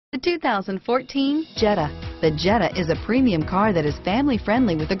The 2014 Jetta. The Jetta is a premium car that is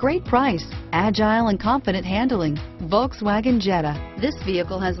family-friendly with a great price, agile and confident handling. Volkswagen Jetta. This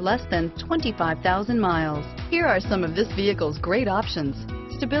vehicle has less than 25,000 miles. Here are some of this vehicle's great options: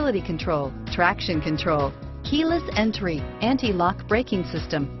 stability control, traction control, keyless entry, anti-lock braking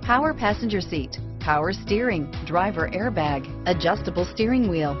system, power passenger seat, power steering, driver airbag, adjustable steering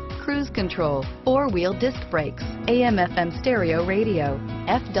wheel, cruise control, four-wheel disc brakes, AM/FM stereo radio,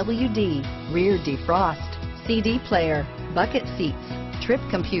 FWD, rear defrost, CD player, bucket seats, trip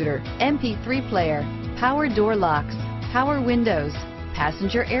computer, MP3 player, power door locks, power windows,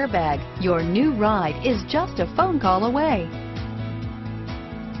 passenger airbag. Your new ride is just a phone call away.